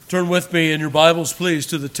Turn with me in your Bibles, please,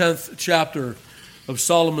 to the 10th chapter of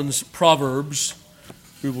Solomon's Proverbs.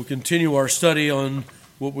 We will continue our study on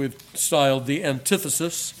what we've styled the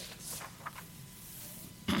antithesis.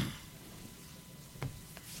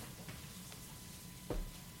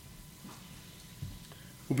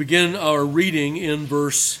 We'll begin our reading in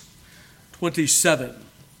verse 27.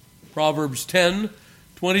 Proverbs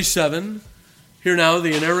 10:27. Hear now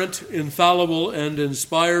the inerrant, infallible, and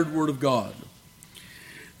inspired word of God.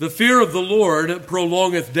 The fear of the Lord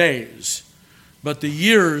prolongeth days, but the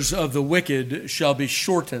years of the wicked shall be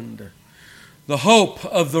shortened. The hope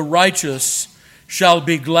of the righteous shall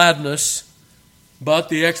be gladness, but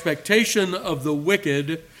the expectation of the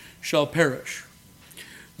wicked shall perish.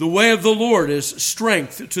 The way of the Lord is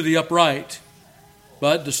strength to the upright,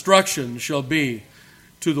 but destruction shall be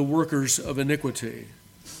to the workers of iniquity.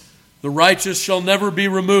 The righteous shall never be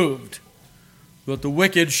removed, but the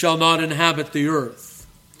wicked shall not inhabit the earth.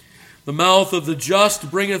 The mouth of the just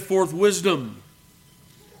bringeth forth wisdom,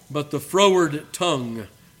 but the froward tongue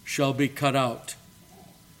shall be cut out.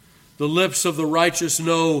 The lips of the righteous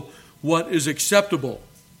know what is acceptable,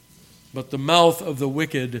 but the mouth of the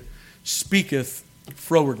wicked speaketh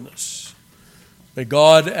frowardness. May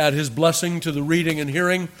God add his blessing to the reading and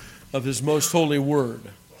hearing of his most holy word.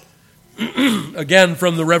 Again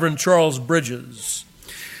from the Reverend Charles Bridges.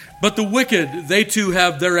 But the wicked, they too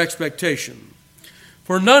have their expectation.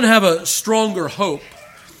 For none have a stronger hope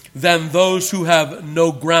than those who have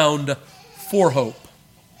no ground for hope.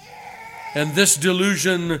 And this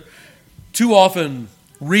delusion too often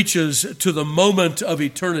reaches to the moment of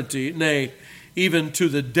eternity, nay, even to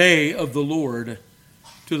the day of the Lord,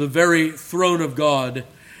 to the very throne of God,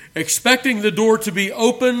 expecting the door to be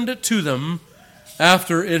opened to them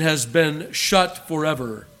after it has been shut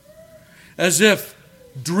forever, as if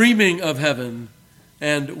dreaming of heaven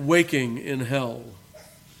and waking in hell.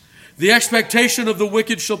 The expectation of the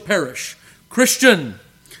wicked shall perish. Christian,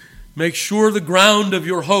 make sure the ground of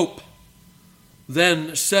your hope,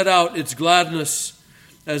 then set out its gladness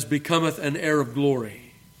as becometh an heir of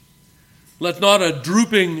glory. Let not a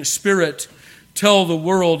drooping spirit tell the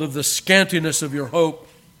world of the scantiness of your hope,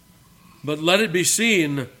 but let it be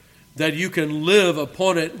seen that you can live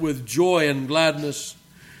upon it with joy and gladness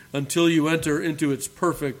until you enter into its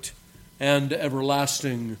perfect and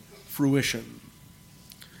everlasting fruition.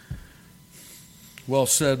 Well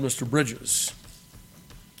said, Mr. Bridges.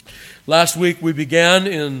 Last week we began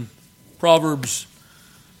in Proverbs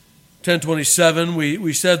 10:27.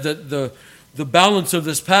 We said that the balance of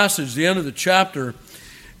this passage, the end of the chapter,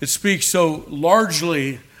 it speaks so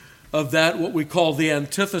largely of that what we call the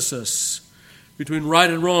antithesis between right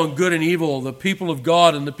and wrong, good and evil, the people of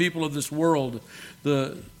God and the people of this world,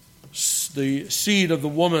 the seed of the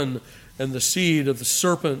woman and the seed of the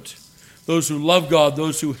serpent, those who love God,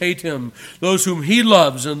 those who hate him, those whom he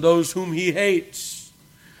loves and those whom he hates,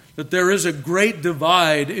 that there is a great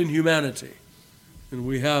divide in humanity. And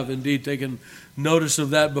we have indeed taken notice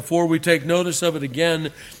of that before. We take notice of it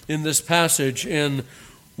again in this passage in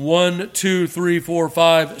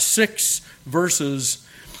 6 verses.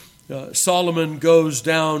 Solomon goes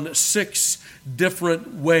down 6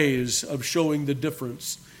 different ways of showing the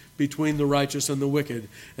difference between the righteous and the wicked.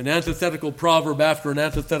 An antithetical proverb after an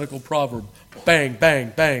antithetical proverb. Bang,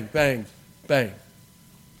 bang, bang, bang, bang.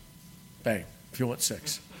 Bang, if you want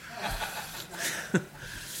 6.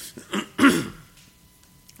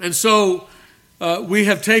 And so we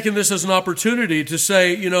have taken this as an opportunity to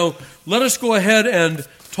say, let us go ahead and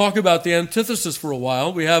talk about the antithesis for a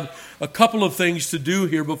while. We have a couple of things to do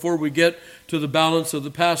here before we get to the balance of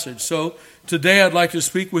the passage. So today I'd like to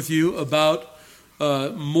speak with you about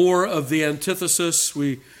more of the antithesis.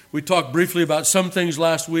 We talked briefly about some things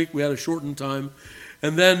last week. We had a shortened time.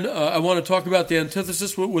 And then I want to talk about the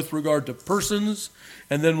antithesis with regard to persons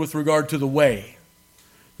and then with regard to the way.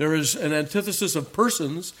 There is an antithesis of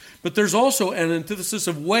persons, but there's also an antithesis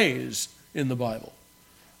of ways in the Bible,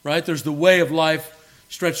 right? There's the way of life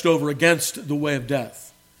stretched over against the way of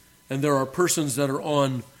death. And there are persons that are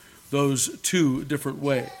on those 2 different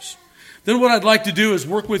ways. Then what I'd like to do is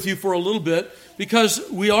work with you for a little bit, because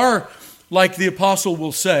we are, like the apostle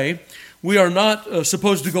will say, we are not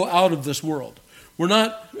supposed to go out of this world. We're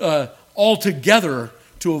not altogether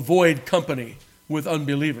to avoid company with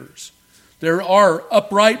unbelievers. There are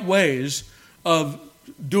upright ways of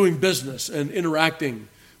doing business and interacting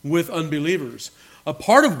with unbelievers, a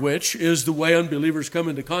part of which is the way unbelievers come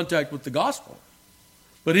into contact with the gospel.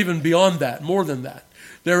 But even beyond that, more than that,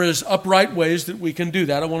 there is upright ways that we can do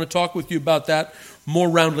that. I want to talk with you about that more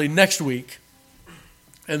roundly next week.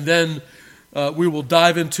 And then we will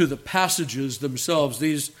dive into the passages themselves,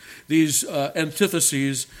 these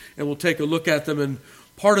antitheses, and we'll take a look at them. And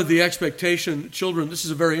part of the expectation, children, this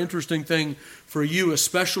is a very interesting thing for you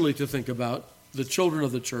especially to think about, the children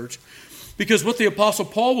of the church, because what the Apostle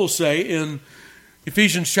Paul will say in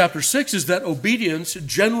Ephesians chapter 6 is that obedience,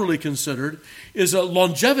 generally considered, is a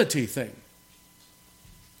longevity thing,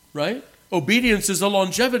 right? Obedience is a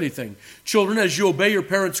longevity thing. Children, as you obey your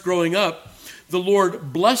parents growing up, the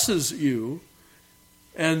Lord blesses you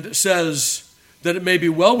and says that it may be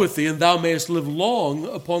well with thee and thou mayest live long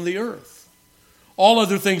upon the earth. All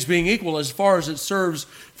other things being equal, as far as it serves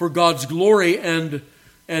for God's glory and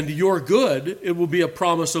your good, it will be a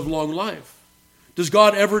promise of long life. Does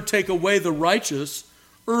God ever take away the righteous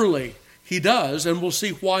early? He does, and we'll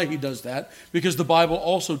see why he does that, because the Bible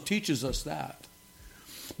also teaches us that.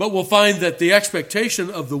 But we'll find that the expectation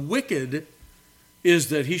of the wicked is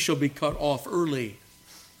that he shall be cut off early.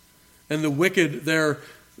 And the wicked there,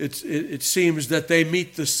 it seems that they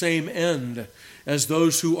meet the same end as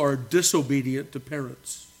those who are disobedient to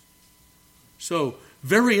parents. So,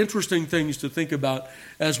 very interesting things to think about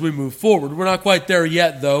as we move forward. We're not quite there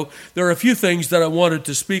yet, though. There are a few things that I wanted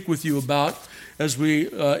to speak with you about as we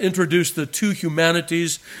introduced the two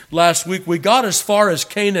humanities last week. We got as far as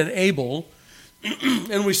Cain and Abel,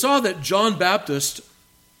 and we saw that John Baptist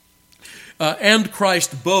and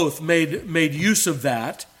Christ both made use of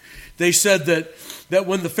that. They said that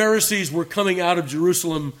when the Pharisees were coming out of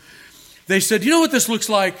Jerusalem, they said, you know what this looks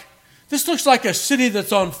like? This looks like a city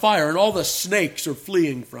that's on fire and all the snakes are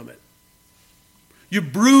fleeing from it. You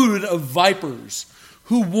brood of vipers,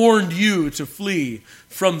 who warned you to flee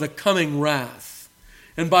from the coming wrath?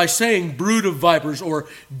 And by saying brood of vipers or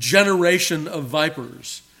generation of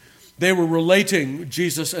vipers, they were relating,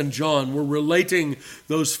 Jesus and John were relating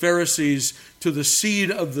those Pharisees to the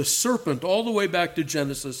seed of the serpent all the way back to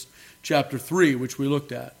Genesis chapter 3, which we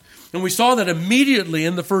looked at. And we saw that immediately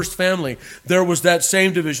in the first family, there was that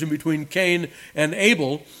same division between Cain and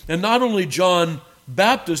Abel. And not only John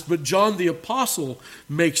Baptist, but John the Apostle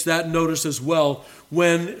makes that notice as well.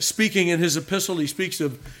 When speaking in his epistle, he speaks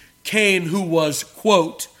of Cain, who was,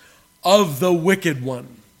 quote, of the wicked one.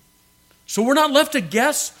 So we're not left to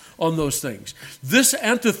guess on those things. This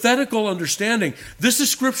antithetical understanding, this is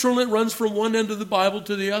scriptural, and it runs from one end of the Bible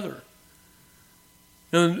to the other.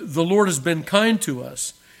 And the Lord has been kind to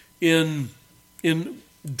us in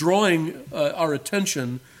drawing our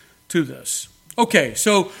attention to this. Okay,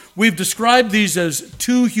 so we've described these as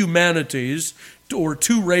two humanities, or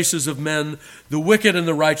two races of men, the wicked and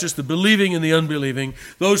the righteous, the believing and the unbelieving,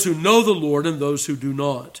 those who know the Lord and those who do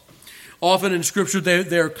not. Often in Scripture,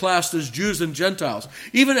 they are classed as Jews and Gentiles.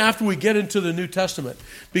 Even after we get into the New Testament,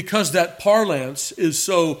 because that parlance is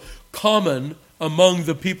so common among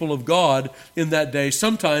the people of God in that day,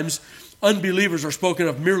 sometimes unbelievers are spoken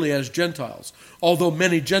of merely as Gentiles, although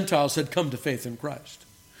many Gentiles had come to faith in Christ.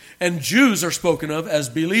 And Jews are spoken of as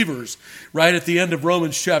believers. Right at the end of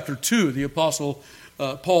Romans chapter 2, the Apostle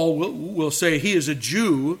Paul will say he is a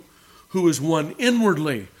Jew who is one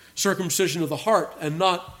inwardly, circumcision of the heart and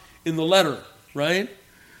not in the letter, right?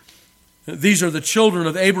 These are the children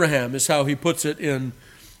of Abraham, is how he puts it in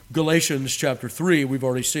Galatians chapter 3, we've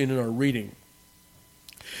already seen in our reading.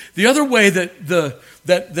 The other way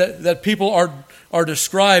that people are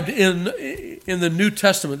described in the New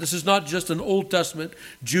Testament, this is not just an Old Testament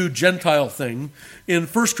Jew-Gentile thing. In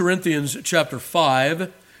 1 Corinthians chapter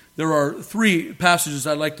 5, there are three passages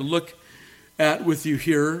I'd like to look at with you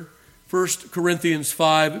here. 1 Corinthians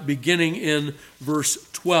 5, beginning in verse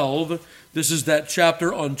 12. This is that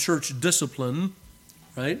chapter on church discipline,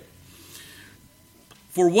 right?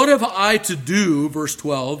 For what have I to do, verse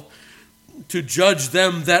 12, to judge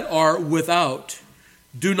them that are without?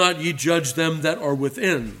 Do not ye judge them that are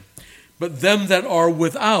within, but them that are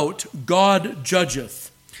without God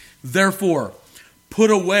judgeth. Therefore,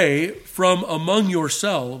 put away from among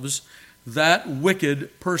yourselves that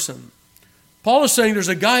wicked person. Paul is saying there's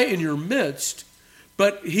a guy in your midst,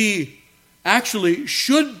 but he actually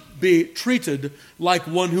should be treated like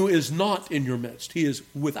one who is not in your midst. He is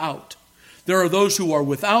without. There are those who are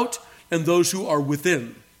without and those who are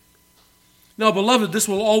within. Now, beloved, this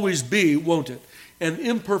will always be, won't it, an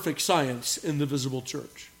imperfect science in the visible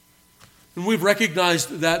church. And we've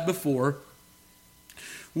recognized that before.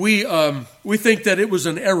 We think that it was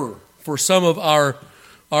an error for some of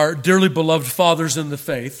our dearly beloved fathers in the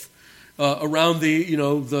faith around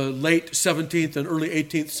the late 17th and early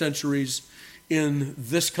 18th centuries in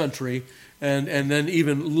this country, and then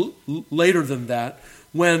even later than that,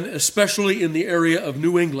 when, especially in the area of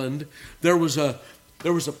New England, there was a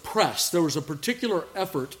there was a press, there was a particular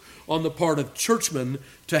effort on the part of churchmen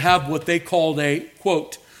to have what they called a,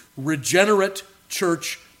 quote, regenerate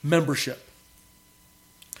church membership.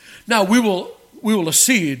 Now, we will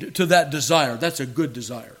accede to that desire. That's a good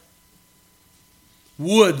desire.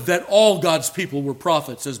 Would that all God's people were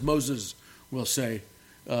prophets, as Moses will say,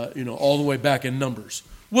 all the way back in Numbers.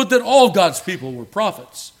 Would that all God's people were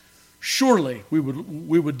prophets. Surely we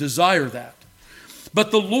would desire that.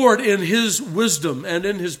 But the Lord, in his wisdom and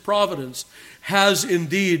in his providence, has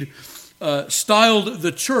indeed styled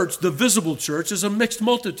the church, the visible church, as a mixed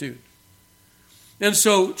multitude. And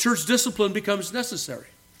so church discipline becomes necessary.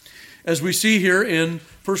 As we see here in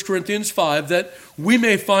 1 Corinthians 5, that we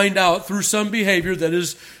may find out through some behavior that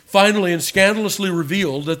is finally and scandalously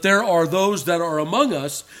revealed that there are those that are among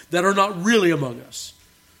us that are not really among us.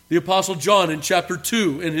 The Apostle John in chapter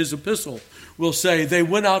 2 in his epistle will say, they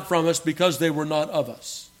went out from us because they were not of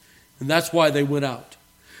us. And that's why they went out.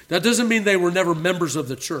 That doesn't mean they were never members of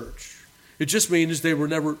the church. It just means they were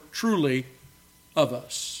never truly of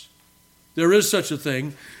us. There is such a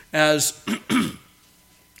thing as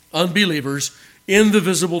unbelievers in the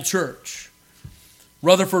visible church.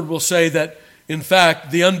 Rutherford will say that, in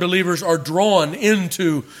fact, the unbelievers are drawn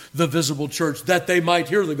into the visible church that they might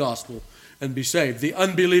hear the gospel and be saved. The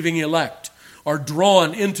unbelieving elect are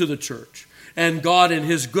drawn into the church. And God, in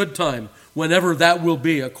his good time, whenever that will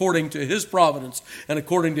be, according to his providence and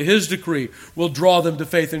according to his decree, will draw them to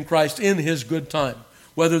faith in Christ in his good time.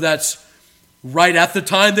 Whether that's right at the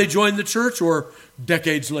time they join the church or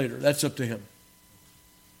decades later. That's up to him.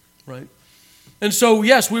 Right? And so,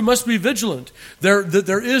 yes, we must be vigilant.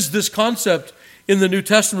 There is this concept in the New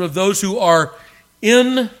Testament of those who are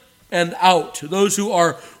in and out, those who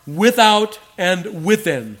are without and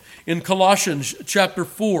within. In Colossians chapter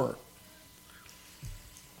 4,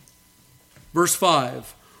 verse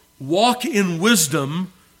 5, walk in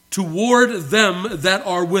wisdom toward them that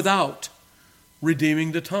are without,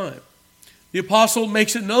 redeeming the time. The apostle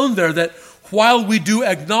makes it known there that while we do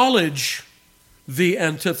acknowledge the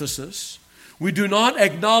antithesis, we do not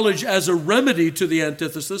acknowledge as a remedy to the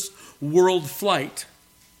antithesis world flight.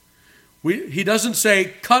 He doesn't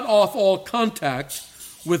say cut off all contact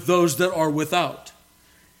with those that are without.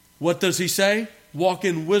 What does he say? Walk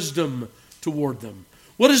in wisdom toward them.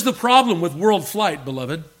 What is the problem with world flight,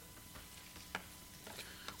 beloved?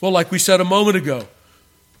 Well, like we said a moment ago,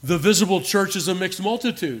 the visible church is a mixed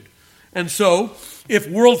multitude. And so, if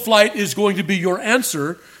world flight is going to be your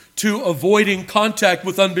answer to avoiding contact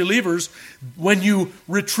with unbelievers, when you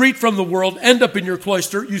retreat from the world, end up in your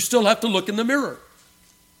cloister, you still have to look in the mirror.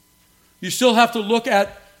 You still have to look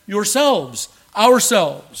at yourselves,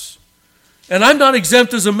 ourselves. And I'm not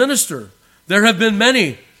exempt as a minister. There have been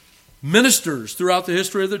many ministers throughout the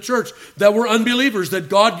history of the church that were unbelievers that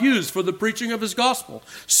God used for the preaching of his gospel.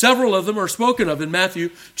 Several of them are spoken of in Matthew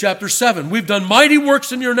chapter 7. We've done mighty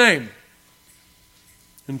works in your name.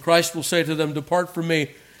 And Christ will say to them, depart from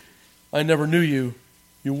me, I never knew you,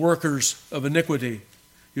 you workers of iniquity.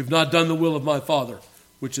 You've not done the will of my Father,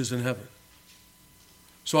 which is in heaven.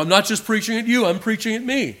 So I'm not just preaching at you, I'm preaching at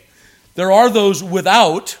me. There are those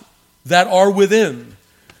without that are within.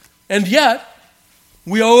 And yet,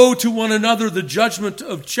 we owe to one another the judgment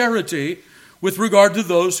of charity with regard to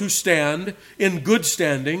those who stand in good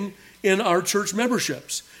standing in our church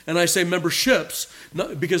memberships. And I say memberships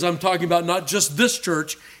because I'm talking about not just this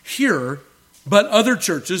church here, but other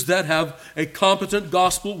churches that have a competent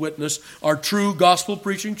gospel witness, are true gospel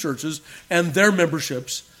preaching churches, and their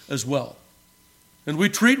memberships as well. And we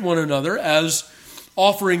treat one another as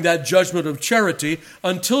offering that judgment of charity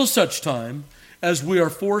until such time as we are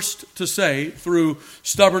forced to say, through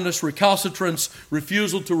stubbornness, recalcitrance,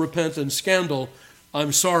 refusal to repent, and scandal,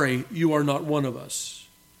 I'm sorry, you are not one of us.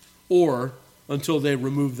 Or until they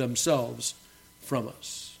remove themselves from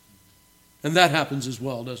us. And that happens as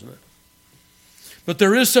well, doesn't it? But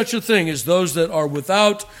there is such a thing as those that are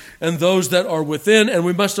without and those that are within, and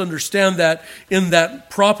we must understand that in that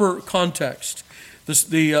proper context.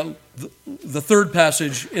 The third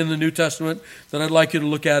passage in the New Testament that I'd like you to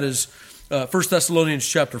look at is 1 Thessalonians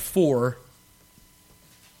chapter 4.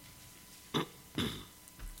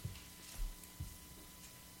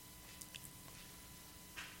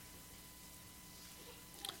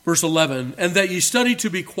 Verse 11, and that ye study to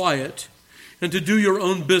be quiet, and to do your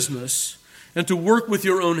own business, and to work with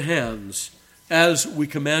your own hands, as we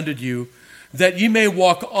commanded you, that ye may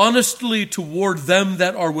walk honestly toward them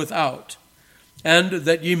that are without, and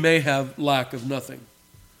that ye may have lack of nothing.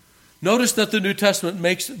 Notice that the New Testament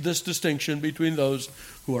makes this distinction between those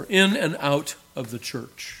who are in and out of the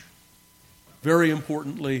church. Very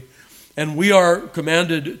importantly, And we are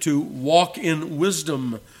commanded to walk in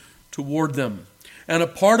wisdom toward them. And a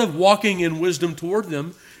part of walking in wisdom toward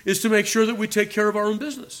them is to make sure that we take care of our own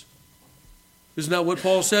business. Isn't that what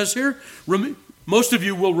Paul says here? Most of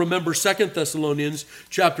you will remember 2 Thessalonians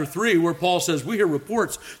chapter 3, where Paul says, we hear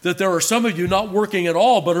reports that there are some of you not working at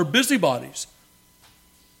all, but are busybodies.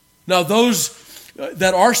 Now those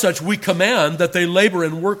that are such, we command that they labor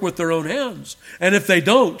and work with their own hands. And if they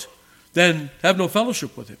don't, then have no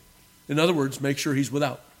fellowship with him. In other words, make sure he's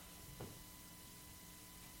without.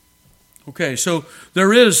 Okay, so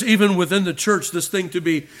there is, even within the church, this thing to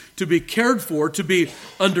be cared for, to be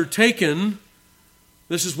undertaken.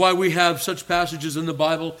 This is why we have such passages in the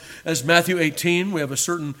Bible as Matthew 18. We have a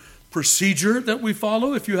certain procedure that we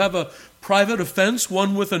follow. If you have a private offense,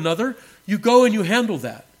 one with another, you go and you handle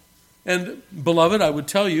that. And, beloved, I would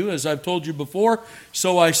tell you, as I've told you before,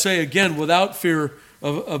 so I say again, without fear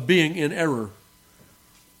of being in error.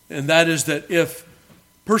 And that is that if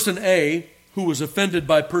person A, who was offended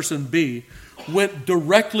by person B, went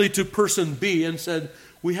directly to person B and said,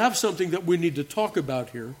 we have something that we need to talk about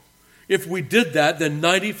here. If we did that, then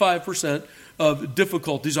 95% of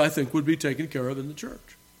difficulties, I think, would be taken care of in the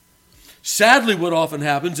church. Sadly, what often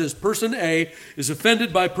happens is person A is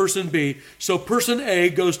offended by person B, so person A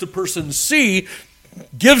goes to person C,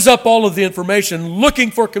 gives up all of the information,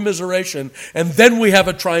 looking for commiseration, and then we have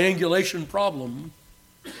a triangulation problem.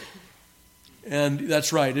 And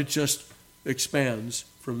that's right, it just expands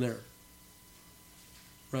from there.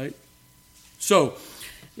 Right? So,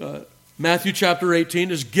 Matthew chapter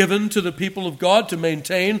 18 is given to the people of God to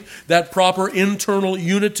maintain that proper internal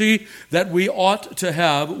unity that we ought to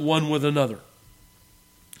have one with another.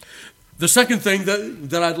 The second thing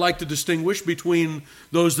that I'd like to distinguish between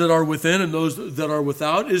those that are within and those that are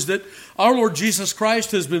without is that our Lord Jesus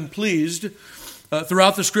Christ has been pleased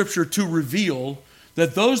throughout the Scripture to reveal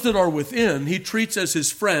that those that are within, he treats as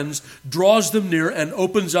his friends, draws them near, and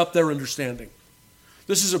opens up their understanding.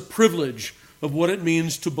 This is a privilege of what it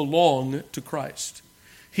means to belong to Christ.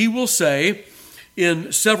 He will say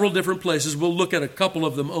in several different places, we'll look at a couple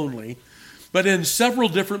of them only, but in several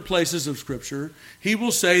different places of Scripture, he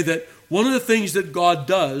will say that one of the things that God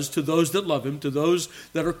does to those that love him, to those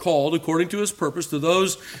that are called according to his purpose, to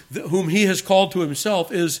those whom he has called to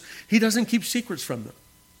himself, is he doesn't keep secrets from them.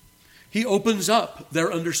 He opens up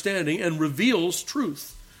their understanding and reveals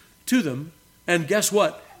truth to them. And guess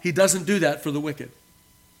what? He doesn't do that for the wicked.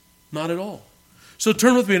 Not at all. So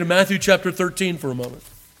turn with me to Matthew chapter 13 for a moment.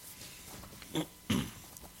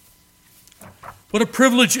 What a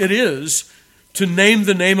privilege it is to name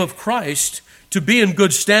the name of Christ, to be in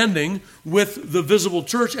good standing with the visible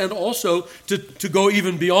church, and also to go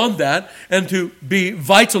even beyond that and to be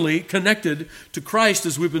vitally connected to Christ,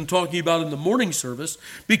 as we've been talking about in the morning service,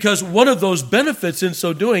 because one of those benefits in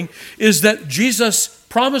so doing is that Jesus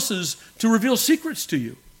promises to reveal secrets to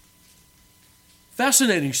you.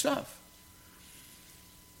 Fascinating stuff.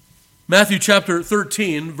 Matthew chapter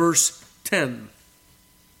 13, verse 10.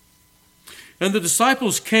 And the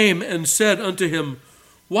disciples came and said unto him,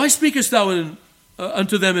 why speakest thou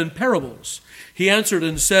unto them in parables? He answered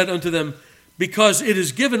and said unto them, because it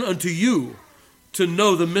is given unto you to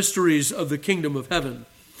know the mysteries of the kingdom of heaven,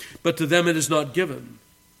 but to them it is not given.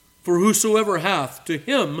 For whosoever hath, to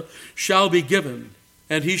him shall be given,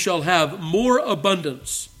 and he shall have more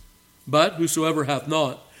abundance. But whosoever hath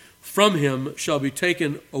not, from him shall be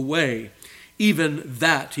taken away, even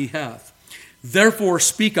that he hath. Therefore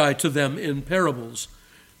speak I to them in parables,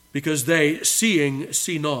 because they, seeing,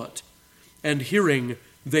 see not, and hearing,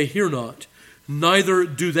 they hear not, neither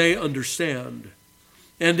do they understand.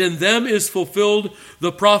 And in them is fulfilled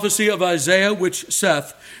the prophecy of Isaiah, which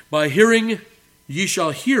saith, by hearing ye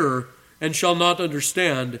shall hear, and shall not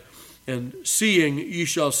understand, and seeing ye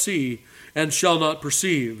shall see, and shall not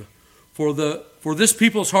perceive. For this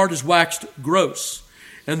people's heart is waxed gross,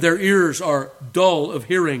 and their ears are dull of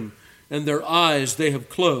hearing, and their eyes they have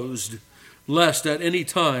closed, lest at any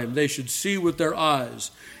time they should see with their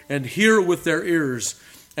eyes, and hear with their ears,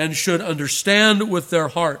 and should understand with their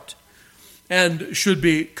heart, and should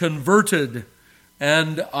be converted,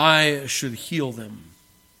 and I should heal them.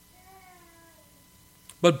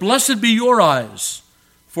 But blessed be your eyes,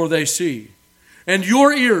 for they see, and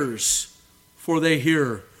your ears, for they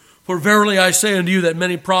hear. For verily I say unto you that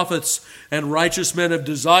many prophets and righteous men have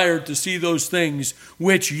desired to see those things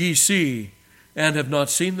which ye see, and have not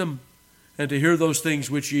seen them, and to hear those things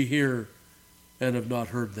which ye hear, and have not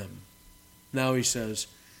heard them. Now he says,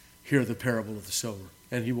 hear the parable of the sower.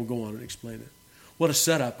 And he will go on and explain it. What a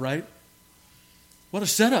setup, right? What a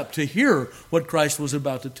setup to hear what Christ was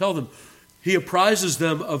about to tell them. He apprises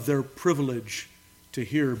them of their privilege to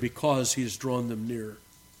hear because he has drawn them near.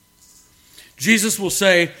 Jesus will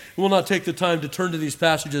say, we'll not take the time to turn to these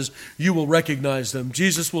passages, you will recognize them.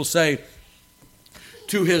 Jesus will say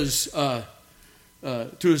to his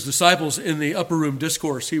disciples in the upper room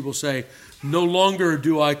discourse, he will say, no longer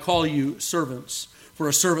do I call you servants, for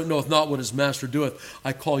a servant knoweth not what his master doeth.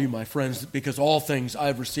 I call you my friends, because all things I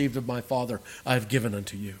have received of my Father I have given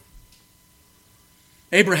unto you.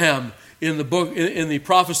 Abraham in the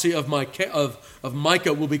prophecy of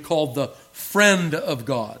Micah will be called the friend of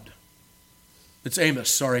God. It's Amos,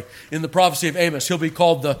 sorry. In the prophecy of Amos, he'll be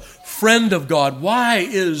called the friend of God. Why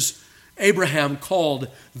is Abraham called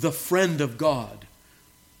the friend of God?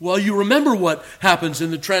 Well, you remember what happens in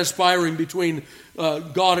the transpiring between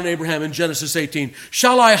God and Abraham in Genesis 18.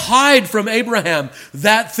 Shall I hide from Abraham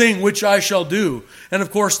that thing which I shall do? And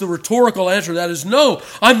of course, the rhetorical answer to that is no,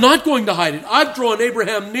 I'm not going to hide it. I've drawn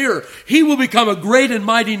Abraham near. He will become a great and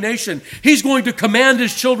mighty nation. He's going to command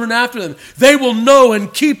his children after them. They will know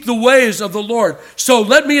and keep the ways of the Lord. So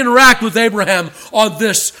let me interact with Abraham on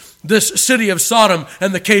this city of Sodom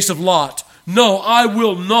and the case of Lot. No, I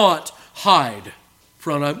will not hide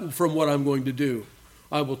from what I'm going to do.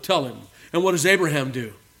 I will tell him. And what does Abraham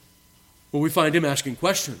do? Well, we find him asking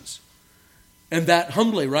questions. And that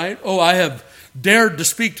humbly, right? Oh, I have dared to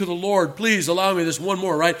speak to the Lord. Please allow me this one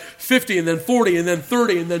more, right? 50 and then 40 and then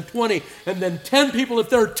 30 and then 20 and then 10 people. If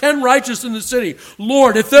there are 10 righteous in the city,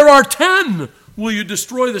 Lord, if there are 10, will you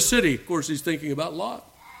destroy the city? Of course, he's thinking about Lot.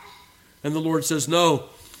 And the Lord says, no.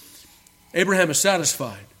 Abraham is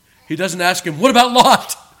satisfied. He doesn't ask him, what about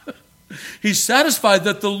Lot? He's satisfied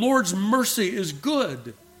that the Lord's mercy is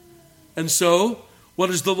good. And so, what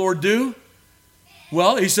does the Lord do?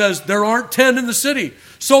 Well, he says, there aren't 10 in the city.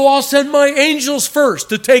 So I'll send my angels first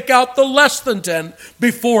to take out the less than 10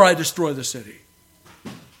 before I destroy the city.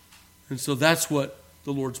 And so that's what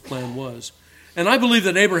the Lord's plan was. And I believe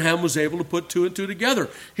that Abraham was able to put two and two together.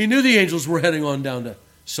 He knew the angels were heading on down to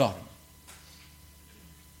Sodom.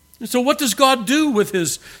 And so what does God do with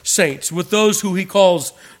his saints, with those who he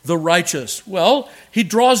calls the righteous? Well, he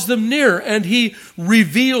draws them near and he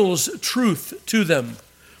reveals truth to them.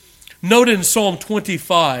 Note in Psalm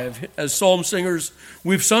 25, as psalm singers,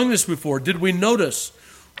 we've sung this before. Did we notice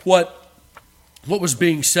what was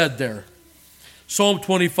being said there? Psalm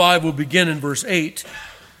 25 will begin in verse 8.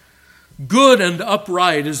 Good and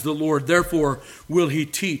upright is the Lord, therefore will he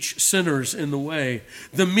teach sinners in the way.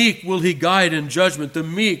 The meek will he guide in judgment, the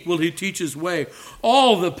meek will he teach his way.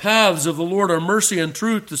 All the paths of the Lord are mercy and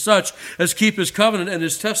truth to such as keep his covenant and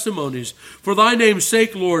his testimonies. For thy name's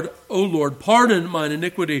sake, Lord, O Lord, pardon mine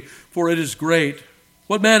iniquity, for it is great.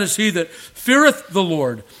 What man is he that feareth the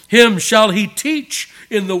Lord? Him shall he teach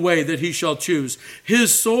in the way that he shall choose.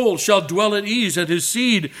 His soul shall dwell at ease, and his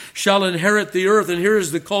seed shall inherit the earth. And here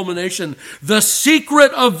is the culmination. The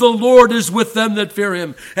secret of the Lord is with them that fear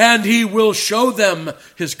him, and he will show them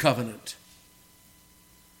his covenant.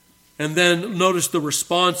 And then notice the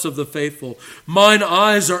response of the faithful. Mine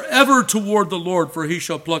eyes are ever toward the Lord, for he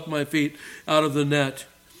shall pluck my feet out of the net.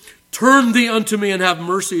 Turn thee unto me and have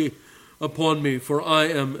mercy upon me, for I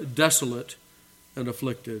am desolate and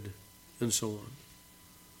afflicted, and so on.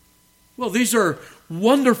 Well, these are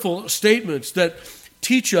wonderful statements that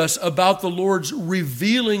teach us about the Lord's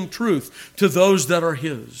revealing truth to those that are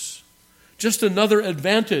his. Just another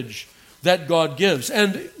advantage that God gives.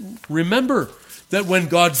 And remember that when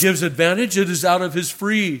God gives advantage, it is out of his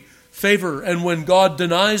free favor. And when God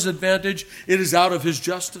denies advantage, it is out of his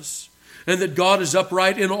justice. And that God is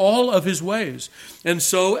upright in all of his ways. And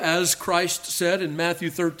so, as Christ said in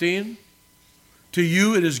Matthew 13, to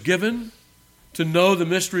you it is given to know the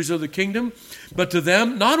mysteries of the kingdom, but to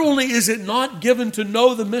them, not only is it not given to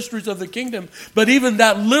know the mysteries of the kingdom, but even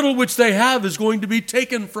that little which they have is going to be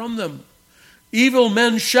taken from them. Evil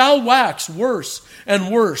men shall wax worse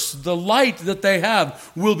and worse. The light that they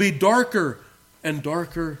have will be darker and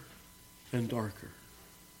darker and darker.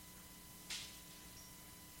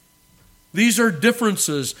 These are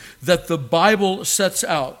differences that the Bible sets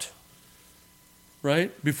out,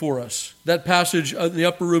 right, before us. That passage in the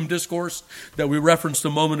upper room discourse that we referenced a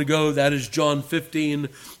moment ago, that is John 15,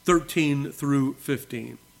 13 through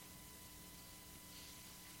 15.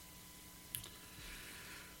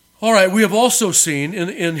 All right, we have also seen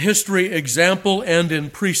in history, example, and in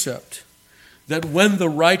precept, that when the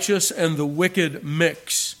righteous and the wicked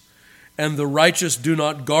mix, and the righteous do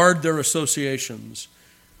not guard their associations,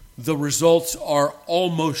 the results are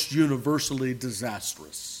almost universally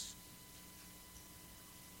disastrous.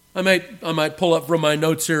 I might pull up from my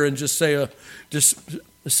notes here and just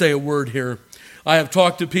say a word here. I have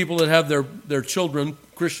talked to people that have their children,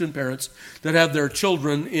 Christian parents, that have their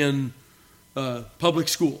children in public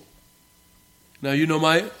school. Now, you know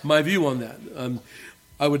my view on that.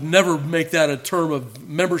 I would never make that a term of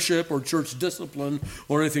membership or church discipline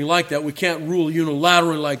or anything like that. We can't rule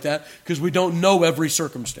unilaterally like that because we don't know every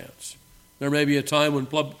circumstance. There may be a time when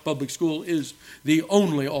public school is the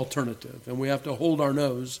only alternative, and we have to hold our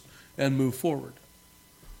nose and move forward.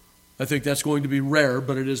 I think that's going to be rare,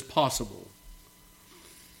 but it is possible.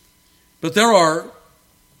 But there are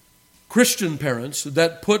Christian parents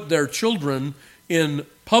that put their children in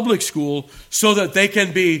public school so that they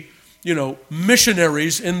can be,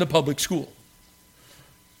 missionaries in the public school.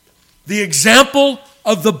 The example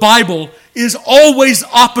of the Bible is always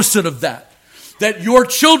opposite of that. That your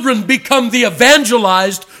children become the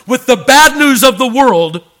evangelized with the bad news of the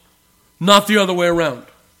world, not the other way around.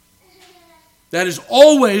 That is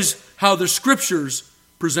always how the Scriptures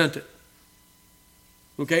present it.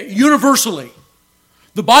 Okay? Universally.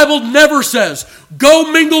 The Bible never says,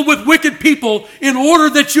 go mingle with wicked people in order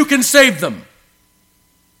that you can save them.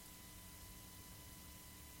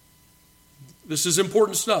 This is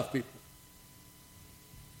important stuff, people.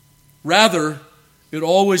 Rather, it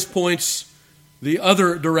always points the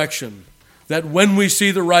other direction, that when we see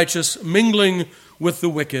the righteous mingling with the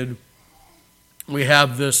wicked, we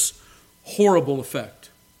have this horrible effect.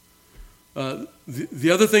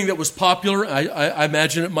 The other thing that was popular, I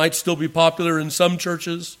imagine it might still be popular in some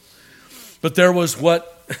churches, but there was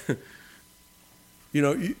what,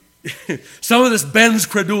 some of this bends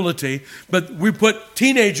credulity, but we put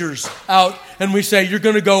teenagers out and we say, you're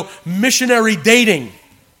going to go missionary dating.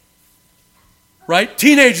 Right?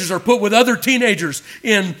 Teenagers are put with other teenagers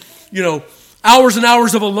in, hours and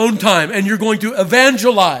hours of alone time, and you're going to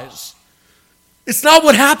evangelize. It's not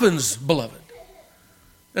what happens, beloved.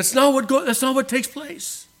 That's not what takes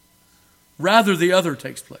place. Rather, the other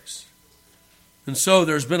takes place. And so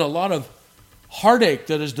there's been a lot of heartache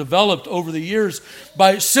that has developed over the years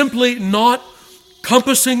by simply not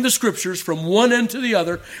compassing the Scriptures from one end to the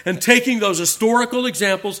other and taking those historical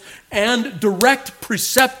examples and direct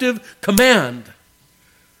preceptive command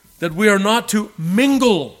that we are not to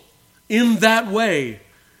mingle in that way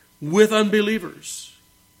with unbelievers.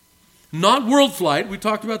 Not world flight, we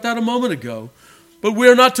talked about that a moment ago, but we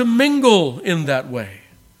are not to mingle in that way.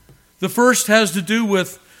 The first has to do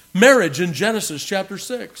with marriage in Genesis chapter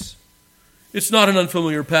 6. It's not an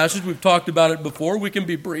unfamiliar passage. We've talked about it before. We can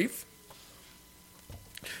be brief.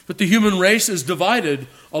 But the human race is divided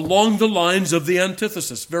along the lines of the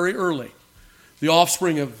antithesis very early. The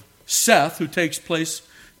offspring of Seth, who takes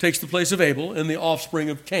the place of Abel, and the offspring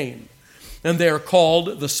of Cain. And they are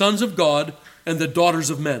called the sons of God and the daughters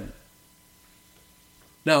of men.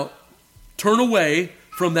 Now, turn away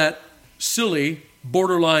from that silly,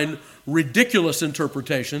 borderline, ridiculous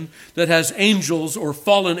interpretation that has angels or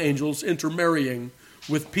fallen angels intermarrying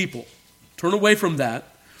with people. Turn away from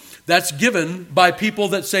that. That's given by people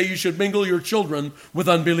that say you should mingle your children with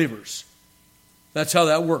unbelievers. That's how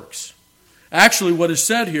that works. Actually, what is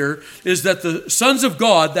said here is that the sons of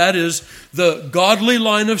God, that is the godly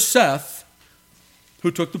line of Seth,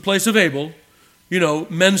 who took the place of Abel,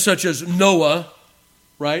 men such as Noah,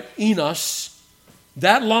 right, Enos,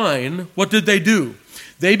 that line, what did they do?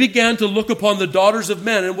 They began to look upon the daughters of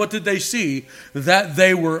men, and what did they see? That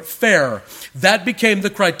they were fair. That became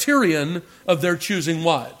the criterion of their choosing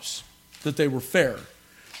wives, that they were fair.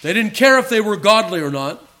 They didn't care if they were godly or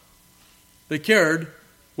not. They cared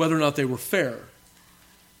whether or not they were fair.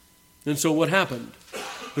 And so what happened?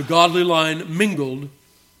 The godly line mingled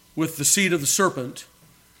with the seed of the serpent,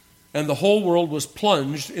 and the whole world was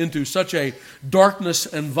plunged into such a darkness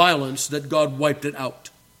and violence that God wiped it out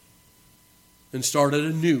and started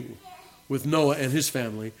anew with Noah and his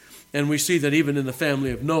family. And we see that even in the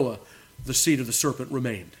family of Noah, the seed of the serpent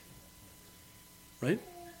remained. Right?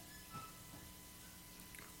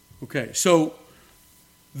 Okay, so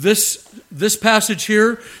this passage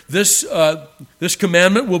here, this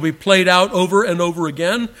commandment will be played out over and over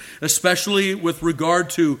again, especially with regard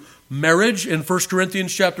to marriage in 1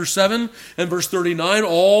 Corinthians chapter 7 and verse 39,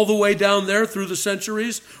 all the way down there through the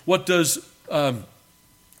centuries. What does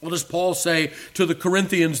Paul say to the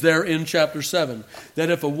Corinthians there in chapter 7? That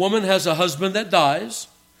if a woman has a husband that dies,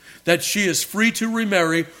 that she is free to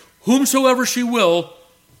remarry whomsoever she will,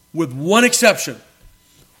 with one exception,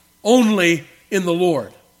 only in the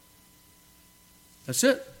Lord. That's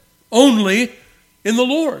it. Only in the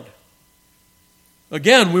Lord.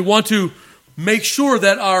 Again, we want to make sure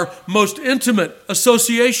that our most intimate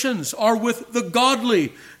associations are with the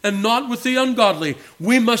godly and not with the ungodly.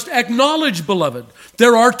 We must acknowledge, beloved,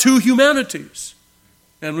 there are two humanities,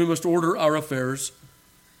 and we must order our affairs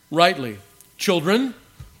rightly. Children,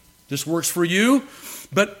 this works for you.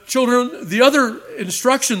 But children, the other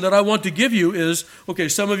instruction that I want to give you is, okay,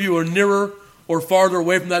 some of you are nearer or farther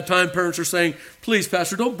away from that time. Parents are saying, please,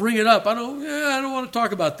 Pastor, don't bring it up. I don't want to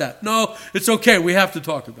talk about that. No, it's okay. We have to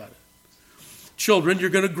talk about it. Children, you're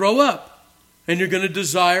going to grow up and you're going to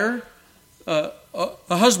desire a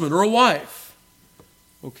husband or a wife.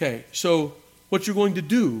 Okay, so what you're going to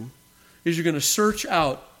do is you're going to search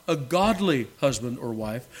out a godly husband or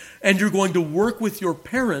wife, and you're going to work with your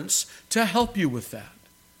parents to help you with that.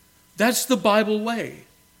 That's the Bible way.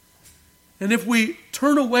 And if we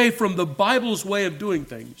turn away from the Bible's way of doing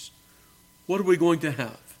things, what are we going to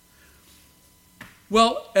have?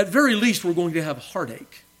 Well, at very least, we're going to have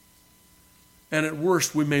heartache. And at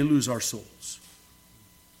worst, we may lose our souls.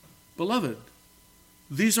 Beloved,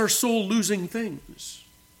 these are soul-losing things.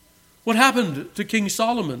 What happened to King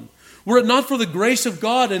Solomon? Were it not for the grace of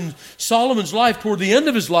God in Solomon's life, toward the end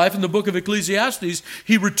of his life in the book of Ecclesiastes,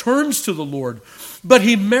 he returns to the Lord. But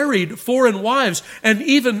he married foreign wives and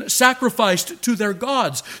even sacrificed to their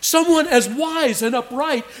gods. Someone as wise and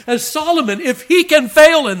upright as Solomon, if he can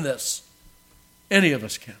fail in this, any of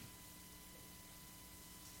us can.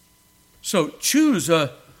 So choose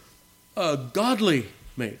a godly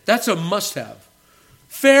mate. That's a must-have.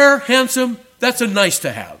 Fair, handsome, that's a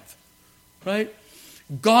nice-to-have. Right?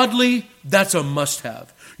 Godly, that's a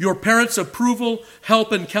must-have. Your parents' approval,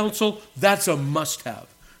 help, and counsel, that's a must-have.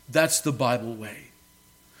 That's the Bible way.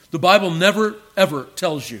 The Bible never, ever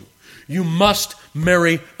tells you must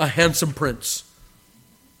marry a handsome prince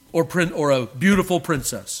or a beautiful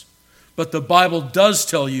princess. But the Bible does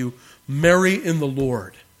tell you, marry in the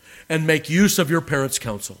Lord and make use of your parents'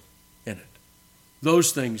 counsel in it.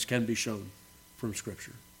 Those things can be shown from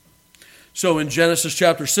Scripture. So in Genesis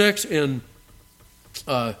chapter 6, in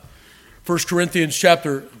 1 Corinthians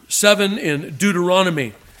chapter 7, in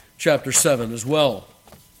Deuteronomy chapter 7 as well.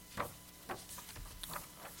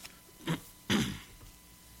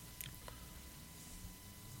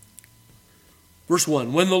 Verse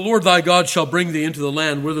 1, when the Lord thy God shall bring thee into the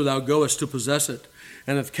land whither thou goest to possess it,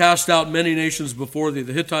 and hath cast out many nations before thee,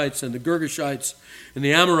 the Hittites and the Girgashites, and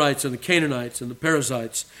the Amorites and the Canaanites and the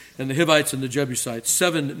Perizzites, and the Hivites and the Jebusites,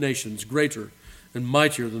 7 nations greater and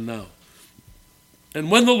mightier than thou.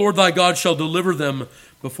 And when the Lord thy God shall deliver them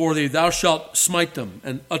before thee, thou shalt smite them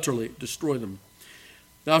and utterly destroy them.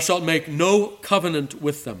 Thou shalt make no covenant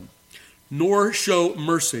with them, nor show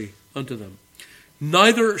mercy unto them.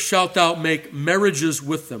 Neither shalt thou make marriages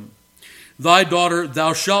with them. Thy daughter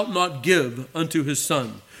thou shalt not give unto his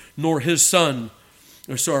son, nor his daughter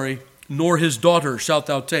shalt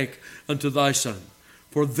thou take unto thy son.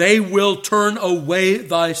 For they will turn away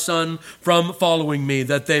thy son from following me,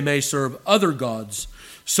 that they may serve other gods.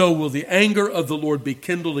 So will the anger of the Lord be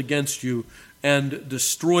kindled against you, and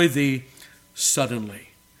destroy thee suddenly.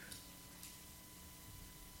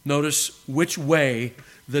 Notice which way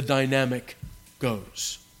the dynamic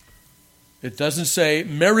goes. It doesn't say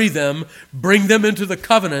marry them, bring them into the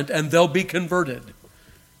covenant, and they'll be converted.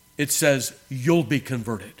 It says you'll be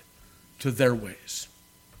converted to their ways.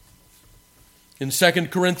 In 2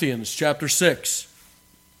 Corinthians chapter 6,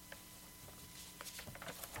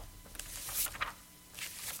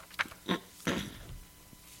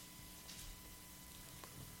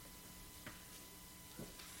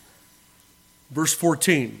 verse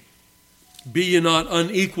 14, be ye not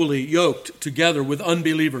unequally yoked together with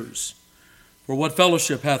unbelievers. For what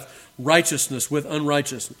fellowship hath righteousness with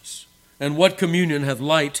unrighteousness? And what communion hath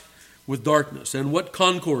light with darkness? And what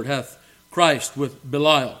concord hath Christ with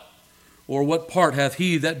Belial? Or what part hath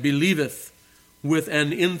he that believeth with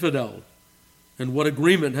an infidel? And what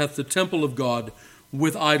agreement hath the temple of God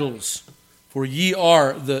with idols? For ye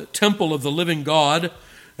are the temple of the living God.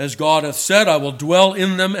 As God hath said, I will dwell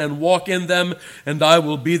in them and walk in them, and I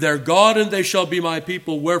will be their God, and they shall be my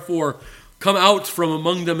people. Wherefore, come out from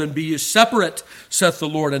among them and be ye separate, saith the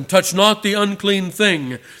Lord, and touch not the unclean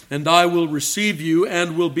thing, and I will receive you,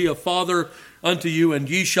 and will be a father unto you, and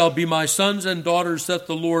ye shall be my sons and daughters, saith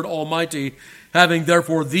the Lord Almighty. Having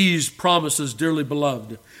therefore these promises, dearly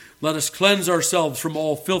beloved, let us cleanse ourselves from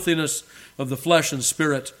all filthiness of the flesh and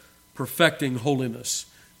spirit, perfecting holiness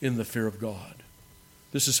in the fear of God.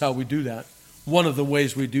 This is how we do that. One of the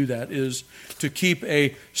ways we do that is to keep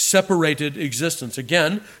a separated existence.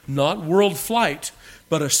 Again, not world flight,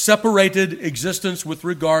 but a separated existence with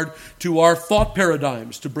regard to our thought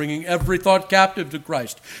paradigms, to bringing every thought captive to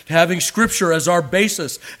Christ, to having Scripture as our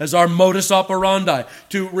basis, as our modus operandi,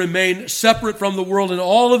 to remain separate from the world and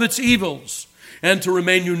all of its evils, and to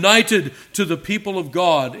remain united to the people of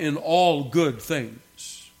God in all good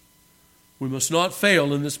things. We must not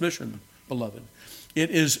fail in this mission, beloved. It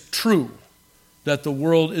is true that the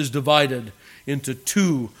world is divided into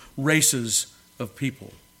two races of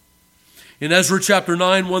people. In Ezra chapter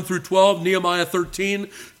 9, 1 through 12, Nehemiah 13,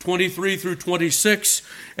 23 through 26,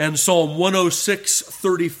 and Psalm 106,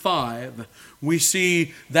 35, we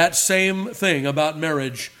see that same thing about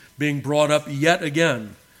marriage being brought up yet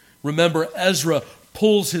again. Remember, Ezra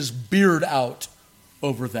pulls his beard out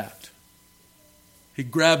over that. He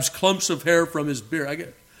grabs clumps of hair from his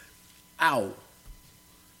beard. Ow.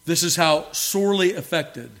 This is how sorely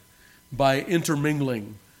affected by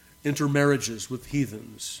intermarriages with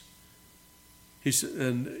heathens.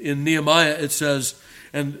 And in Nehemiah it says,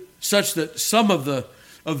 and such that some of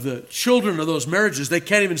the children of those marriages, they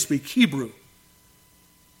can't even speak Hebrew.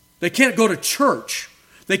 They can't go to church.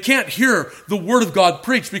 They can't hear the word of God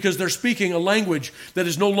preached because they're speaking a language that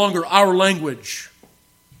is no longer our language.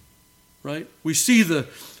 Right? We see the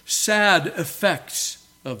sad effects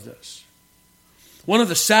of this. One of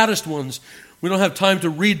the saddest ones, we don't have time to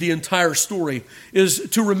read the entire story, is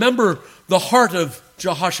to remember the heart of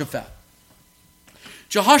Jehoshaphat.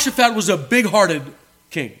 Jehoshaphat was a big-hearted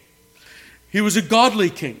king. He was a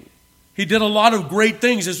godly king. He did a lot of great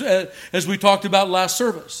things, as we talked about last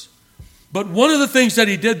service. But one of the things that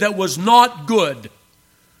he did that was not good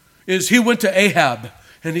is he went to Ahab,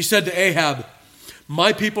 and he said to Ahab,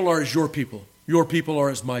 "My people are as your people are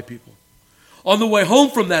as my people." On the way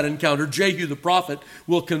home from that encounter, Jehu the prophet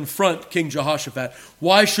will confront King Jehoshaphat.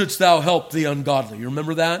 "Why shouldst thou help the ungodly?" You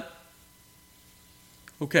remember that?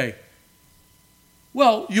 Okay.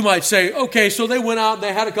 Well, you might say, okay, so they went out and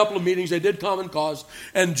they had a couple of meetings, they did common cause,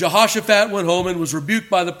 and Jehoshaphat went home and was rebuked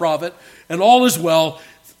by the prophet, and all is well.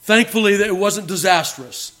 Thankfully, that it wasn't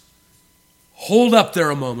disastrous. Hold up there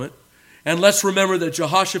a moment, and let's remember that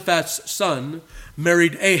Jehoshaphat's son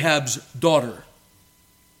married Ahab's daughter.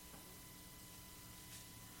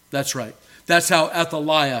 That's right. That's how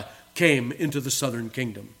Athaliah came into the southern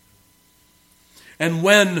kingdom. And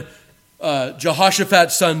when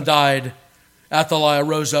Jehoshaphat's son died, Athaliah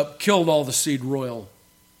rose up, killed all the seed royal,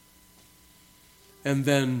 and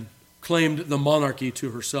then claimed the monarchy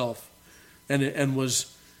to herself, and was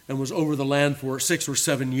over the land for 6 or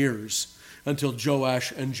 7 years until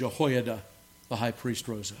Joash and Jehoiada, the high priest,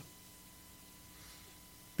 rose up.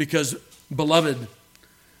 Because, beloved,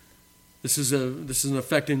 this is an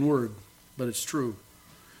affecting word, but it's true.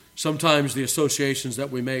 Sometimes the associations that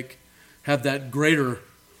we make have that greater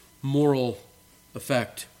moral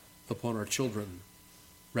effect upon our children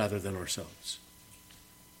rather than ourselves.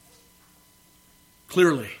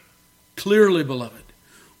 Clearly, beloved,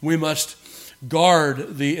 we must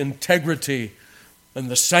guard the integrity and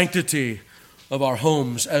the sanctity of our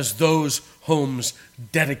homes as those homes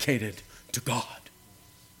dedicated to God.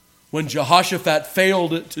 When Jehoshaphat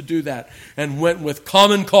failed to do that and went with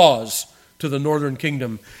common cause to the northern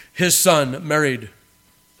kingdom, his son married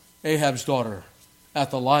Ahab's daughter.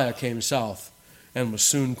 Athaliah came south and was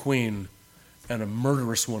soon queen, and a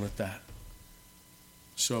murderous one at that.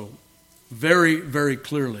 So, very, very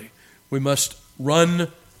clearly, we must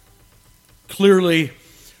run clearly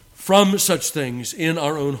from such things in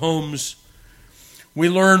our own homes. We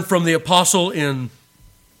learn from the apostle in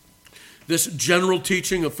this general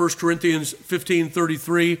teaching of 1 Corinthians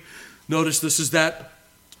 15:33. Notice this is that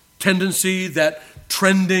tendency, that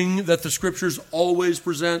trending that the scriptures always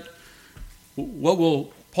present. What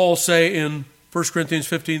will Paul say in 1 Corinthians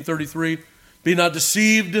 15:33? "Be not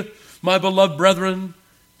deceived, my beloved brethren.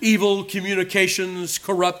 Evil communications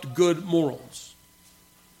corrupt good morals."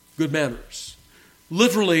 Good manners.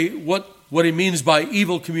 Literally, what he means by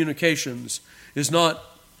evil communications is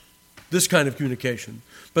not this kind of communication,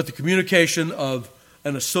 but the communication of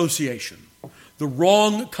an association. The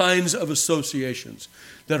wrong kinds of associations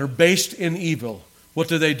that are based in evil. What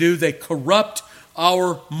do? They corrupt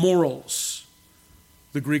our morals.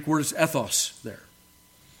 The Greek word is ethos there.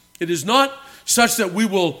 It is not such that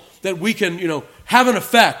we can, have an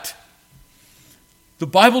effect. The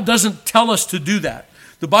Bible doesn't tell us to do that.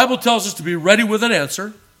 The Bible tells us to be ready with an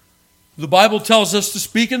answer. The Bible tells us to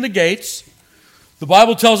speak in the gates. The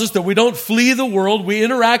Bible tells us that we don't flee the world, we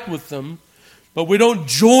interact with them, but we don't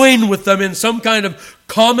join with them in some kind of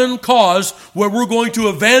common cause where we're going to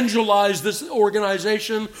evangelize this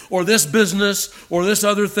organization or this business or this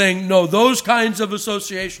other thing. No, those kinds of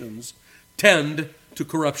associations tend to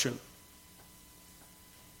corruption.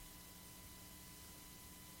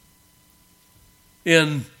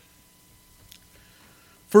 In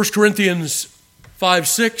 1 Corinthians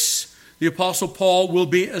 5:6, the Apostle Paul will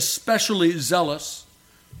be especially zealous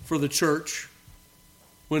for the church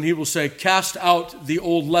when he will say, "Cast out the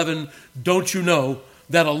old leaven. Don't you know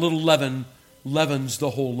that a little leaven leavens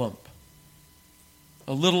the whole lump?"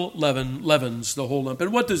 A little leaven leavens the whole lump.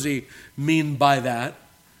 And what does he mean by that?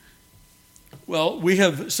 Well, we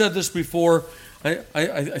have said this before.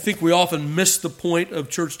 I think we often miss the point of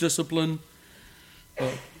church discipline.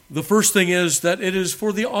 The first thing is that it is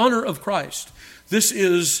for the honor of Christ. This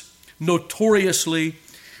is notoriously,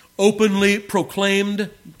 openly proclaimed.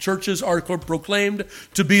 Churches are proclaimed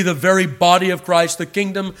to be the very body of Christ, the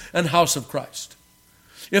kingdom and house of Christ.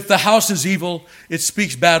 If the house is evil, it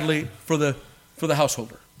speaks badly for the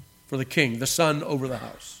householder, for the king, the son over the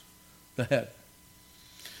house, the head.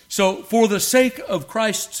 So for the sake of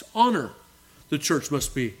Christ's honor, the church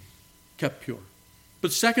must be kept pure.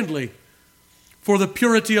 But secondly, for the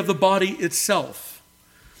purity of the body itself,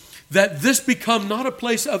 that this become not a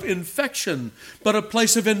place of infection, but a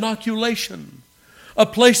place of inoculation, a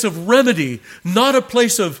place of remedy, not a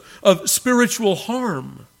place of spiritual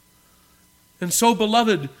harm. And so,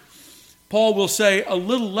 beloved, Paul will say, a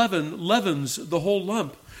little leaven leavens the whole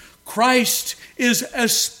lump. Christ is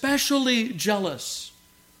especially jealous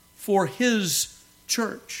for his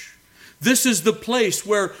church. This is the place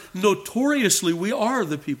where notoriously we are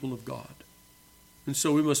the people of God. And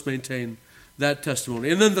so we must maintain that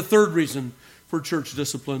testimony. And then the third reason for church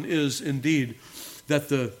discipline is indeed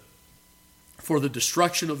that for the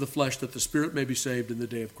destruction of the flesh, that the spirit may be saved in the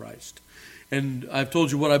day of Christ. And I've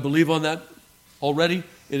told you what I believe on that already.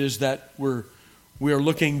 It is that we are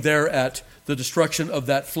looking there at the destruction of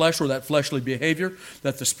that flesh or that fleshly behavior,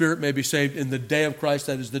 that the spirit may be saved in the day of Christ.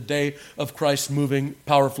 That is the day of Christ moving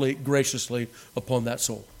powerfully, graciously upon that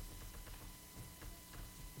soul.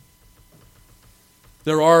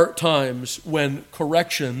 There are times when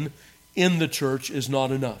correction in the church is not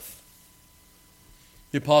enough.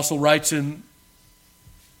 The apostle writes in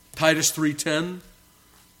Titus 3:10,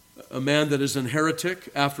 a man that is an heretic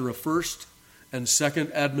after a first and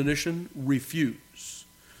second admonition, refuse,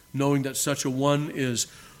 knowing that such a one is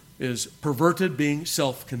perverted, being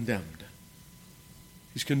self-condemned.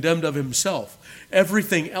 He's condemned of himself.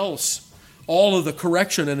 Everything else, all of the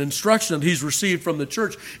correction and instruction that he's received from the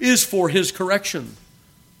church is for his correction,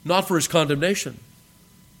 not for his condemnation.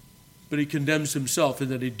 But he condemns himself in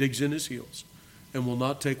that he digs in his heels and will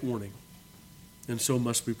not take warning, and so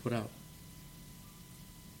must be put out.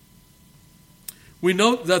 We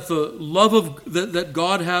note that the love that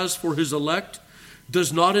God has for his elect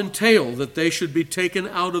does not entail that they should be taken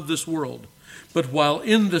out of this world, but while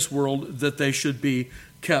in this world that they should be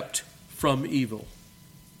kept from evil.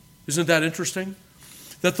 Isn't that interesting?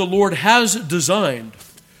 That the Lord has designed,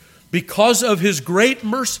 because of his great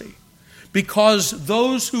mercy, because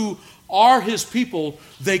those who are his people,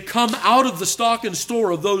 they come out of the stock and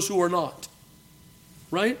store of those who are not.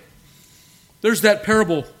 Right? There's that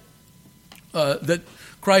parable that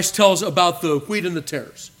Christ tells about the wheat and the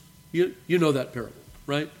tares. You know that parable,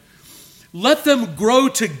 right? Let them grow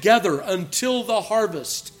together until the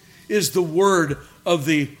harvest is the word of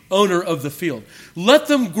the owner of the field. Let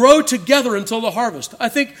them grow together until the harvest. I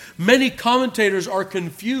think many commentators are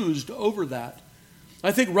confused over that.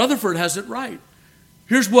 I think Rutherford has it right.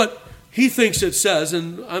 Here's what he thinks it says,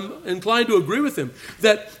 and I'm inclined to agree with him,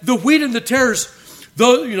 that the wheat and the tares,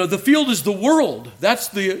 the field is the world. That's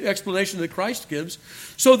the explanation that Christ gives.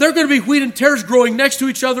 So they're going to be wheat and tares growing next to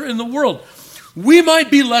each other in the world. We might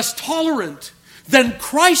be less tolerant than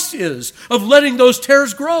Christ is of letting those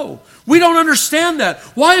tares grow. We don't understand that.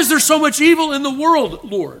 Why is there so much evil in the world,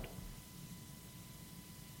 Lord?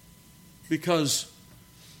 Because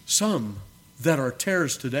some that are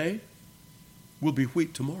tares today will be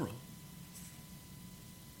wheat tomorrow.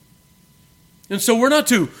 And so we're not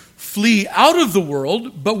to flee out of the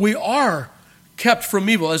world, but we are kept from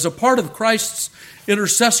evil as a part of Christ's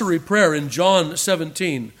intercessory prayer in John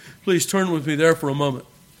 17. Please turn with me there for a moment.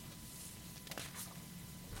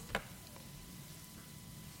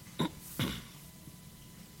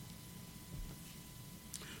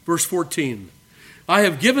 Verse 14, I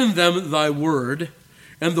have given them thy word,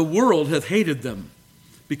 and the world hath hated them,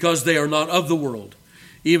 because they are not of the world,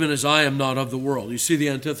 even as I am not of the world. You see the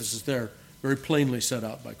antithesis there, very plainly set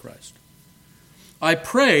out by Christ. I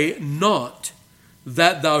pray not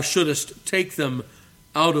that thou shouldest take them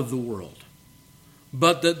out of the world,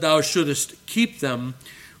 but that thou shouldest keep them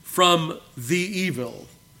from the evil.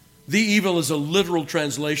 The evil is a literal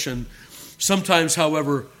translation. Sometimes,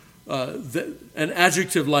 however, an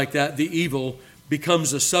adjective like that, the evil,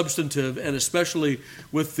 becomes a substantive, and especially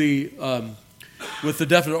with the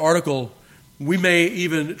definite article, we may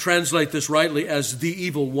even translate this rightly as the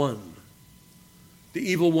evil one. The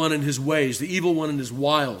evil one and his ways, the evil one and his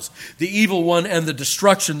wiles, the evil one and the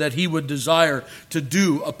destruction that he would desire to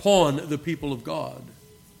do upon the people of God.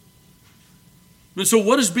 And so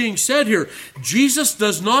what is being said here? Jesus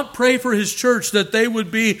does not pray for his church that they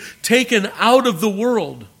would be taken out of the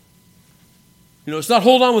world. It's not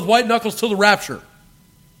hold on with white knuckles till the rapture.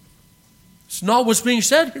 It's not what's being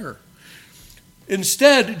said here.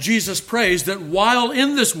 Instead, Jesus prays that while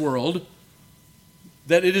in this world,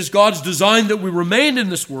 that it is God's design that we remain in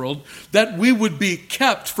this world, that we would be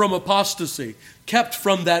kept from apostasy, kept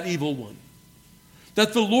from that evil one.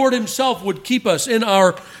 That the Lord himself would keep us in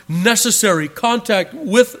our necessary contact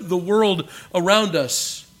with the world around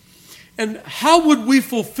us. And how would we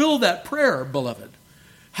fulfill that prayer, beloved?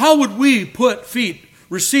 How would we put feet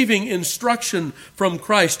receiving instruction from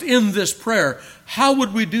Christ in this prayer? How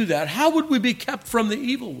would we do that? How would we be kept from the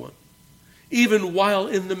evil one, even while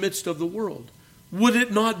in the midst of the world? Would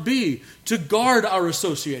it not be to guard our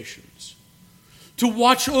associations, to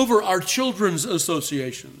watch over our children's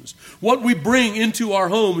associations, what we bring into our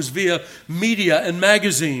homes via media and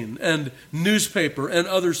magazine and newspaper and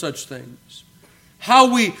other such things?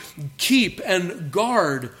 How we keep and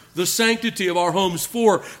guard the sanctity of our homes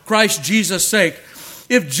for Christ Jesus' sake.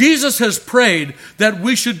 If Jesus has prayed that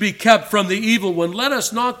we should be kept from the evil one, let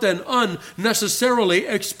us not then unnecessarily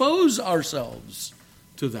expose ourselves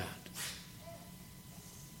to that.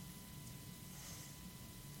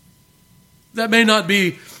 That may not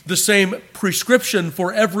be the same prescription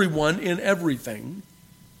for everyone in everything.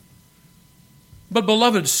 But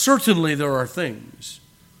beloved, certainly there are things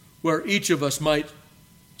where each of us might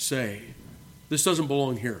say, this doesn't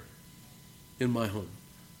belong here in my home.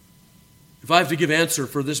 If I have to give answer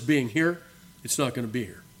for this being here, it's not going to be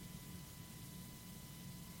here.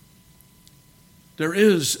 There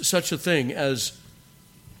is such a thing as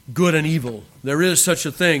good and evil. There is such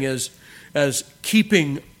a thing as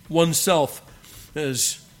keeping oneself,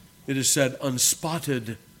 as it is said,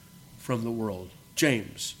 unspotted from the world.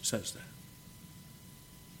 James says that.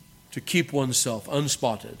 To keep oneself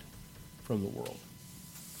unspotted from the world.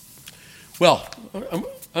 Well,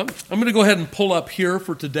 I'm going to go ahead and pull up here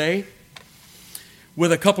for today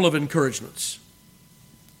with a couple of encouragements.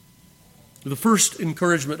 The first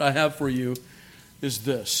encouragement I have for you is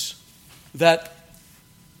this, that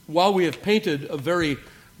while we have painted a very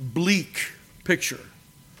bleak picture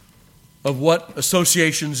of what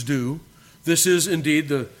associations do, this is indeed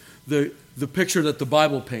the picture that the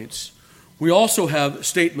Bible paints. We also have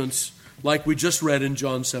statements like we just read in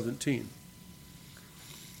John 17.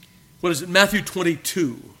 What is it? Matthew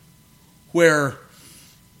 22, where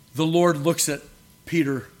the Lord looks at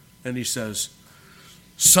Peter and he says,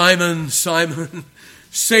 Simon, Simon,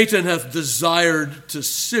 Satan hath desired to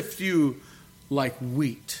sift you like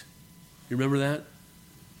wheat. You remember that?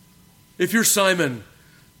 If you're Simon,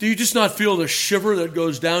 do you just not feel the shiver that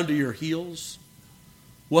goes down to your heels?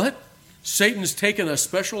 What? Satan's taken a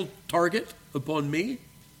special target upon me?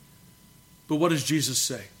 But what does Jesus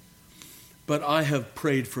say? But I have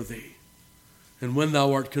prayed for thee, and when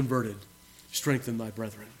thou art converted, strengthen thy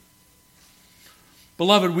brethren.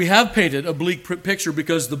 Beloved, we have painted a bleak picture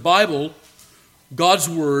because the Bible, God's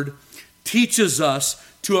Word, teaches us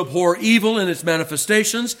to abhor evil in its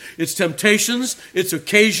manifestations, its temptations, its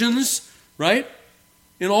occasions, right?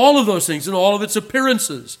 In all of those things, in all of its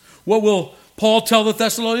appearances. What will Paul tell the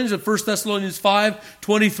Thessalonians in 1 Thessalonians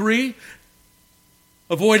 5:23?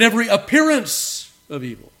 Avoid every appearance of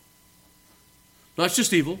evil. Not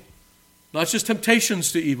just evil, not just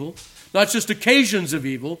temptations to evil, not just occasions of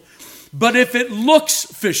evil, but if it looks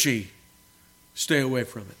fishy, stay away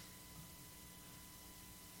from it.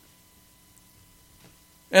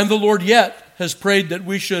 And the Lord yet has prayed that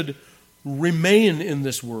we should remain in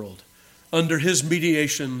this world under his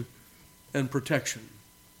mediation and protection.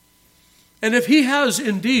 And if he has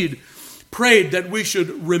indeed prayed that we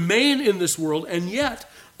should remain in this world and yet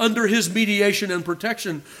under his mediation and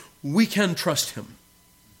protection, we can trust him.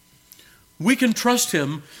 We can trust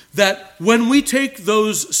him that when we take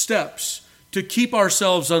those steps to keep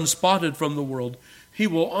ourselves unspotted from the world, he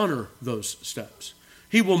will honor those steps.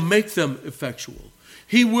 He will make them effectual.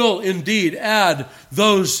 He will indeed add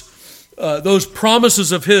those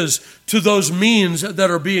promises of his to those means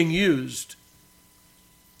that are being used.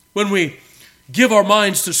 When we give our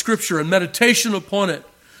minds to Scripture and meditation upon it,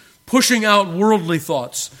 pushing out worldly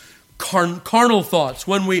thoughts, carnal thoughts,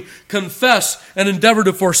 when we confess and endeavor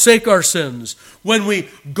to forsake our sins, when we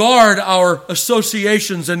guard our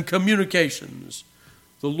associations and communications,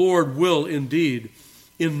 the Lord will indeed,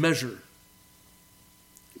 in measure,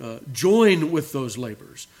 join with those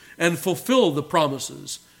labors and fulfill the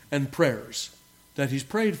promises and prayers that he's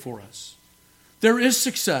prayed for us. There is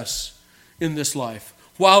success in this life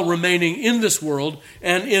while remaining in this world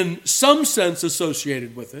and in some sense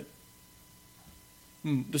associated with it.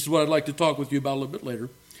 this is what I'd like to talk with you about a little bit later,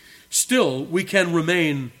 still we can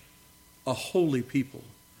remain a holy people.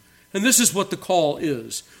 And this is what the call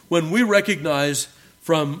is. When we recognize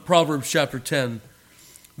from Proverbs chapter 10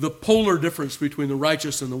 the polar difference between the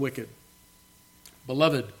righteous and the wicked,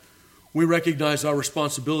 beloved, we recognize our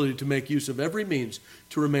responsibility to make use of every means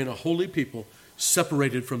to remain a holy people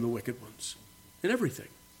separated from the wicked ones in everything.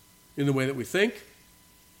 In the way that we think,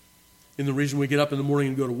 in the reason we get up in the morning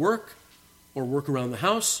and go to work or work around the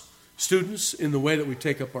house, students, in the way that we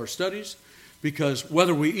take up our studies, because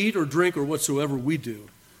whether we eat or drink or whatsoever we do,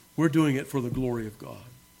 we're doing it for the glory of God.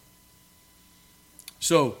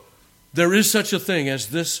 So, there is such a thing as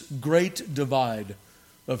this great divide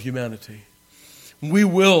of humanity. We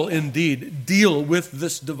will indeed deal with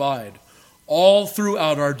this divide all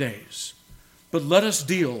throughout our days. But let us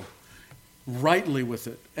deal rightly with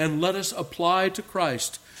it, and let us apply to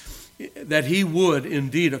Christ that he would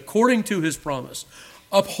indeed, according to his promise,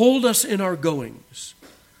 uphold us in our goings,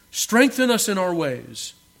 strengthen us in our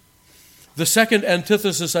ways. The second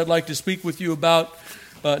antithesis I'd like to speak with you about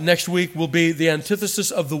next week will be the antithesis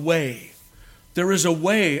of the way. There is a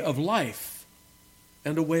way of life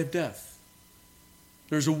and a way of death.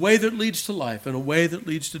 There's a way that leads to life and a way that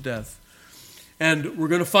leads to death. And we're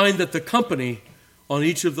going to find that the company on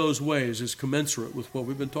each of those ways is commensurate with what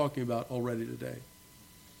we've been talking about already today.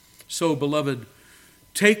 So, beloved,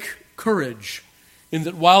 take courage in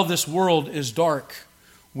that while this world is dark,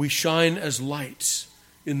 we shine as lights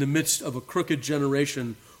in the midst of a crooked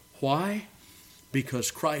generation. Why? Because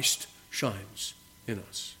Christ shines in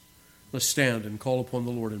us. Let's stand and call upon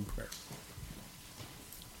the Lord in prayer.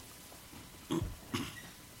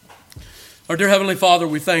 Our dear Heavenly Father,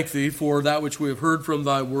 we thank Thee for that which we have heard from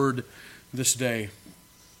Thy word this day.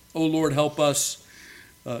 O Lord, help us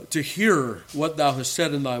to hear what Thou hast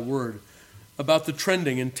said in Thy word about the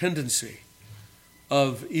trending and tendency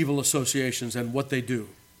of evil associations and what they do.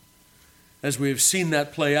 As we have seen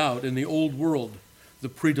that play out in the old world, the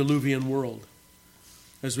pre-Diluvian world.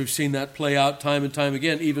 As we've seen that play out time and time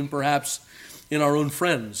again, even perhaps in our own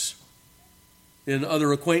friends, in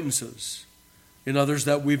other acquaintances, in others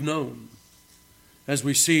that we've known. As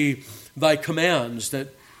we see Thy commands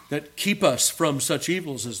that keep us from such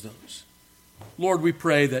evils as those. Lord, we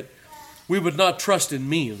pray that we would not trust in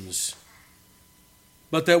means,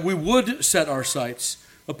 but that we would set our sights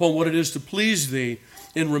upon what it is to please Thee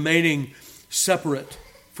in remaining separate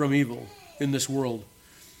from evil in this world,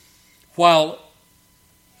 while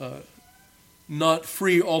not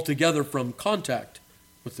free altogether from contact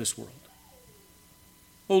with this world.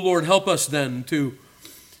 Oh Lord, help us then to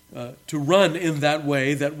run in that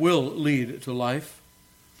way that will lead to life,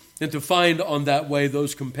 and to find on that way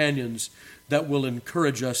those companions that will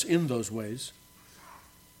encourage us in those ways.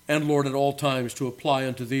 And Lord, at all times to apply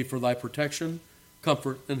unto Thee for Thy protection,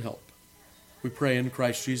 comfort, and help. We pray in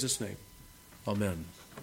Christ Jesus' name. Amen.